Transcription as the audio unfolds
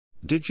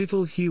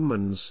Digital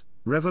Humans,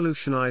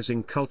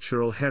 Revolutionizing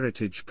Cultural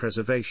Heritage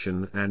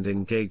Preservation and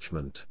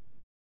Engagement.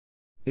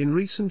 In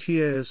recent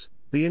years,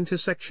 the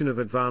intersection of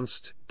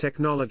advanced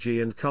technology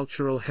and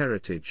cultural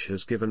heritage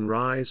has given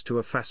rise to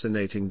a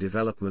fascinating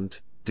development: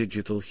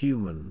 digital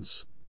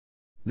humans.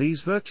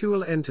 These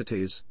virtual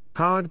entities,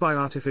 powered by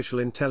artificial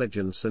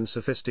intelligence and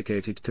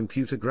sophisticated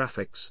computer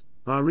graphics,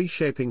 are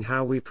reshaping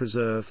how we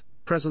preserve,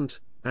 present,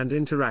 and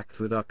interact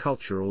with our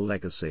cultural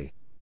legacy.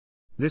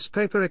 This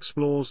paper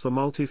explores the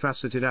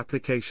multifaceted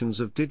applications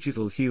of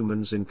digital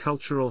humans in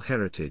cultural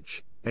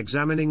heritage,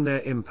 examining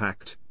their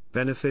impact,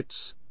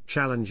 benefits,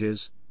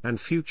 challenges, and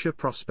future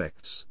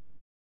prospects.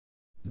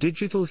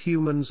 Digital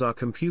humans are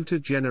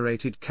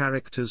computer-generated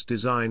characters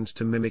designed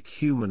to mimic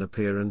human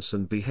appearance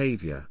and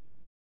behavior.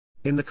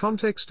 In the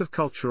context of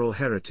cultural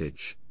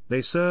heritage,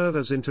 they serve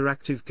as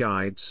interactive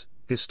guides,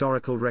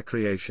 historical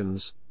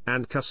recreations,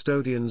 and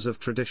custodians of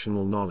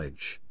traditional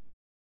knowledge.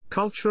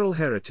 Cultural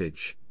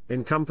heritage,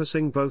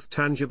 encompassing both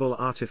tangible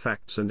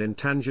artifacts and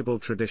intangible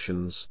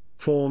traditions,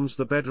 forms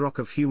the bedrock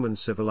of human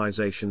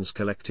civilization's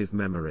collective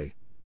memory.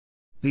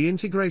 The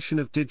integration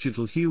of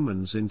digital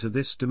humans into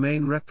this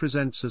domain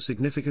represents a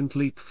significant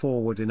leap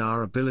forward in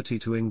our ability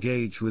to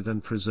engage with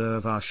and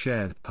preserve our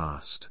shared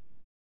past.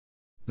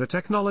 The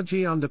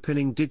technology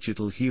underpinning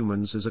digital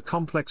humans is a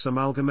complex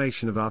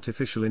amalgamation of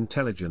artificial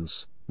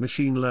intelligence,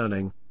 machine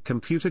learning,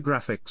 computer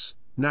graphics,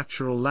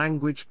 natural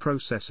language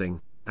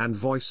processing, and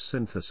voice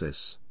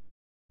synthesis.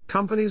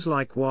 Companies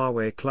like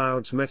Huawei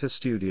Cloud's Meta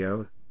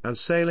Studio and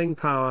Sailing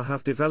Power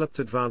have developed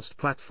advanced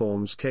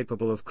platforms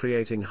capable of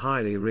creating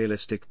highly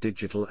realistic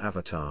digital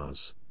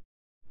avatars.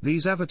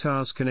 These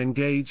avatars can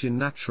engage in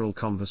natural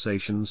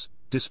conversations,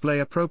 display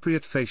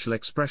appropriate facial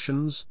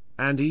expressions,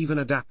 and even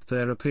adapt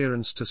their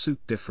appearance to suit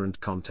different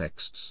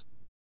contexts.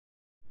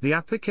 The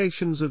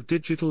applications of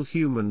digital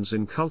humans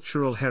in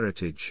cultural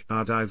heritage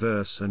are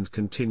diverse and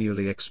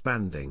continually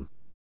expanding.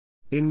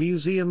 In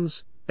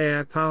museums,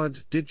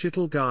 AI-powered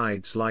digital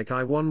guides like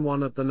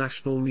I11 at the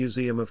National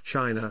Museum of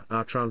China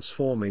are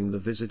transforming the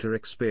visitor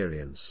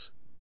experience.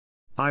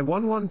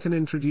 I11 can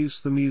introduce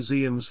the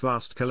museum's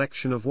vast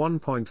collection of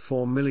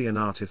 1.4 million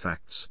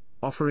artifacts,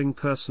 offering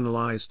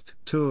personalized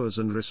tours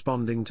and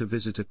responding to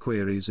visitor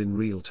queries in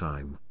real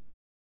time.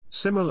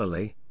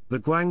 Similarly, the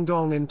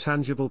Guangdong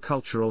Intangible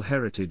Cultural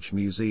Heritage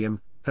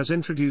Museum has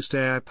introduced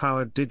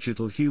AI-powered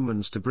digital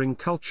humans to bring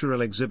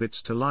cultural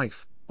exhibits to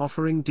life,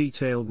 offering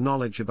detailed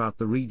knowledge about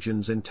the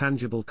region's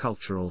intangible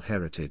cultural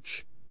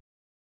heritage.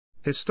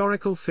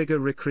 Historical figure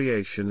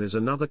recreation is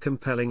another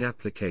compelling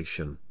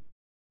application.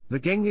 The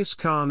Genghis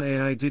Khan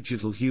AI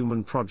Digital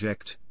Human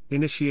Project,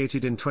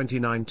 initiated in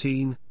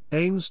 2019,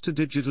 aims to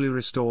digitally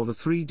restore the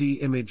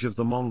 3D image of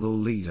the Mongol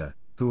leader,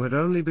 who had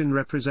only been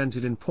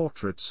represented in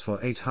portraits for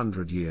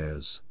 800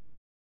 years.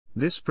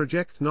 This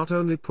project not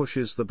only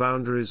pushes the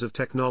boundaries of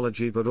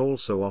technology but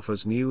also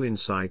offers new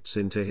insights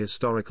into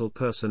historical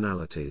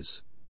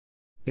personalities.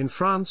 In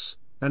France,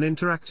 an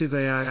interactive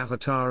AI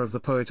avatar of the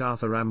poet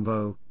Arthur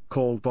Rimbaud,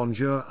 called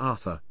Bonjour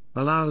Arthur,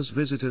 allows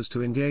visitors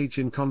to engage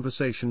in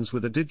conversations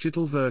with a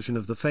digital version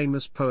of the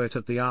famous poet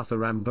at the Arthur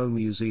Rimbaud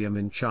Museum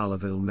in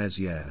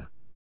Charleville-Mézières.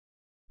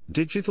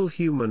 Digital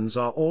humans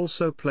are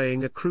also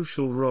playing a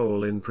crucial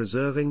role in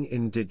preserving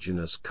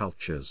indigenous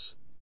cultures.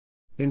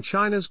 In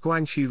China's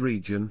Guangxi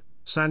region,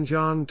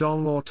 Sanjiang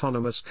Dong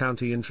Autonomous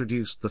County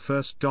introduced the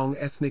first Dong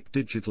ethnic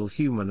digital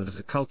human at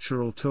a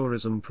cultural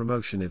tourism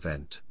promotion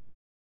event.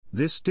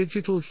 This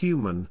digital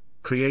human,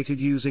 created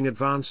using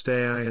advanced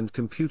AI and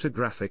computer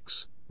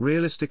graphics,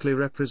 realistically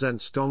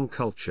represents Dong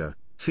culture,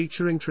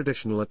 featuring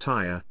traditional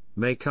attire,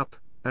 makeup,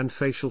 and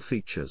facial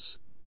features.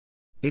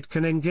 It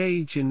can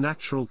engage in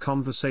natural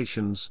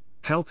conversations,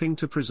 helping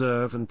to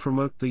preserve and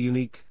promote the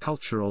unique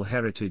cultural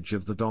heritage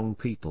of the Dong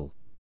people.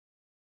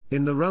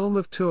 In the realm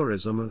of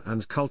tourism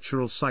and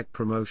cultural site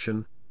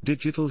promotion,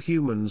 digital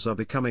humans are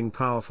becoming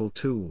powerful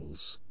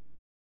tools.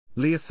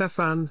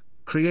 Liathefan,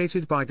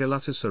 created by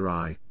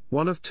Galatasaray,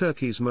 one of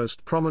Turkey's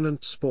most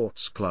prominent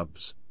sports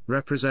clubs,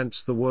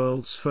 represents the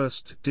world's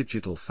first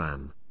digital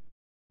fan.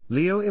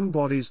 Leo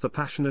embodies the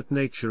passionate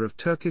nature of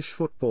Turkish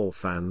football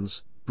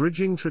fans,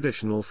 bridging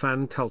traditional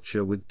fan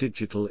culture with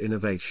digital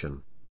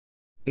innovation.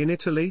 In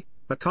Italy,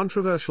 a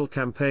controversial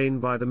campaign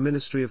by the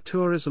Ministry of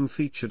Tourism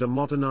featured a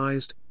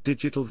modernized,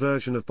 digital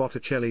version of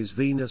Botticelli's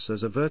Venus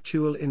as a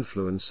virtual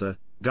influencer,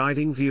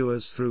 guiding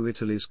viewers through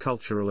Italy's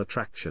cultural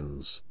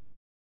attractions.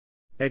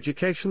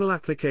 Educational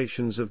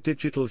applications of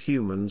digital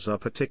humans are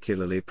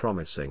particularly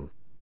promising.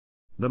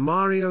 The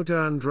Mario de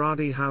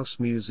Andrade House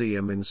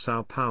Museum in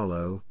São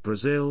Paulo,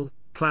 Brazil,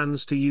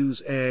 plans to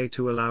use AI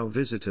to allow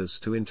visitors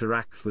to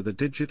interact with a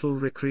digital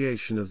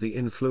recreation of the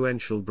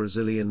influential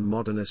Brazilian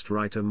modernist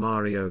writer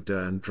Mario de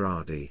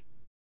Andrade.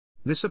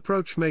 This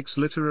approach makes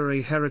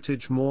literary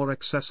heritage more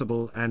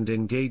accessible and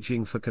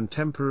engaging for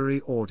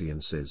contemporary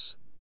audiences.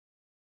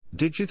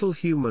 Digital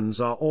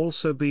humans are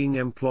also being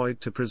employed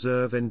to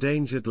preserve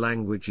endangered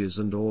languages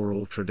and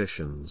oral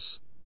traditions.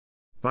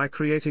 By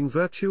creating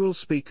virtual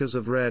speakers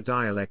of rare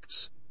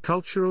dialects,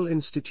 cultural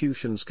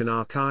institutions can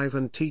archive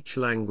and teach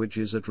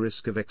languages at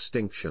risk of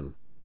extinction.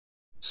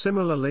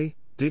 Similarly,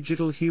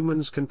 digital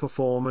humans can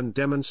perform and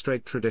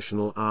demonstrate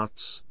traditional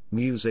arts,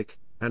 music,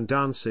 and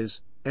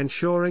dances,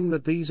 ensuring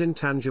that these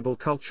intangible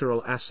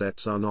cultural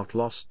assets are not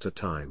lost to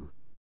time.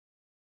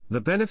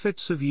 The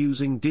benefits of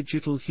using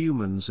digital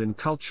humans in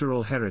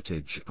cultural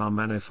heritage are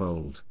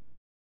manifold.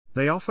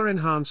 They offer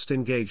enhanced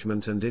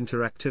engagement and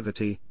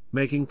interactivity,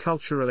 making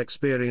cultural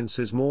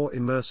experiences more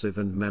immersive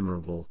and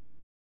memorable.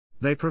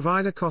 They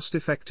provide a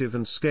cost-effective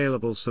and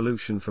scalable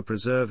solution for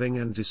preserving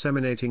and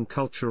disseminating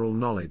cultural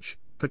knowledge,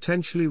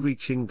 potentially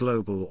reaching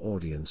global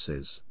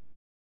audiences.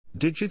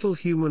 Digital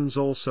humans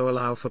also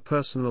allow for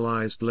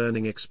personalized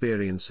learning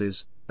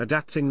experiences,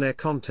 adapting their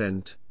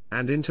content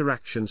and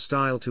interaction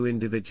style to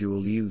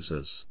individual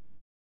users.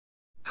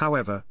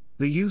 However,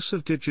 the use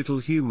of digital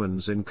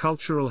humans in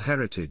cultural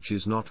heritage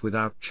is not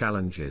without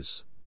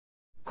challenges.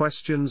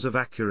 Questions of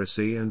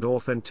accuracy and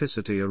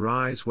authenticity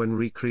arise when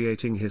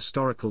recreating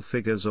historical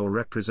figures or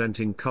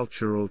representing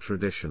cultural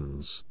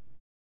traditions.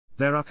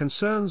 There are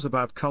concerns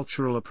about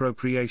cultural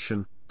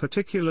appropriation,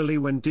 particularly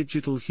when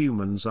digital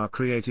humans are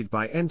created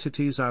by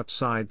entities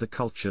outside the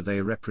culture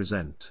they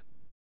represent.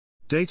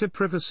 Data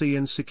privacy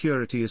and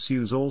security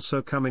issues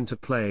also come into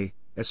play,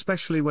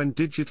 especially when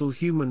digital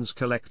humans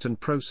collect and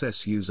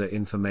process user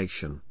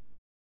information.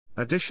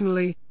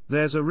 Additionally,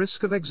 there's a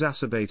risk of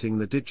exacerbating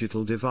the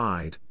digital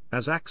divide,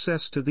 as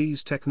access to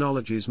these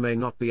technologies may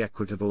not be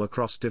equitable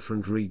across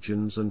different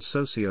regions and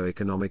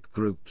socioeconomic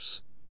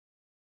groups.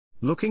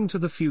 Looking to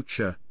the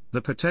future,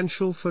 the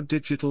potential for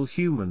digital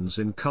humans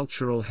in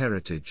cultural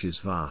heritage is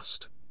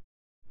vast.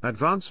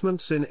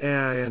 Advancements in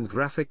AI and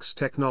graphics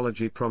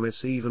technology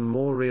promise even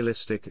more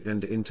realistic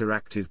and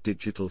interactive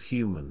digital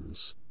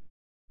humans.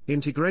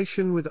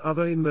 Integration with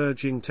other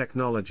emerging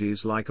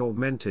technologies like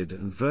augmented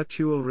and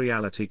virtual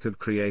reality could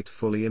create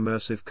fully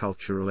immersive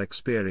cultural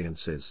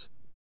experiences.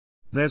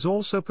 There's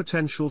also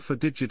potential for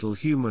digital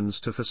humans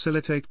to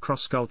facilitate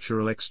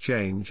cross-cultural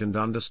exchange and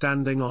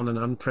understanding on an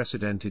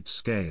unprecedented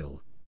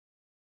scale.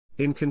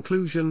 In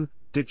conclusion,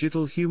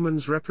 digital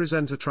humans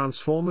represent a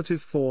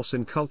transformative force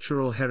in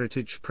cultural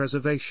heritage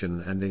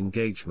preservation and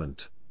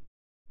engagement.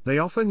 They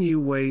offer new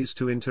ways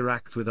to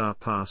interact with our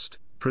past,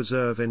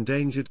 preserve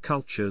endangered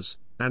cultures,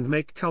 and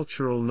make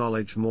cultural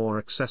knowledge more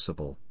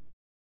accessible.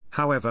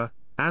 However,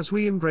 as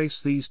we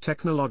embrace these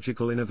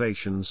technological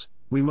innovations,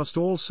 we must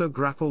also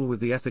grapple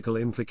with the ethical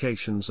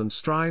implications and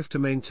strive to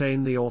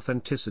maintain the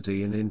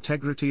authenticity and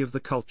integrity of the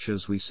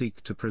cultures we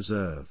seek to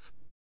preserve.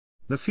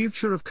 The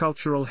future of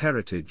cultural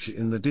heritage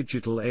in the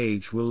digital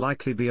age will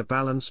likely be a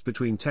balance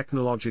between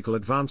technological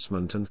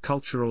advancement and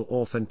cultural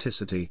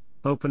authenticity,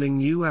 opening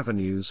new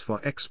avenues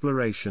for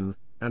exploration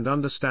and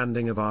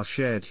understanding of our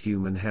shared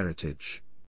human heritage.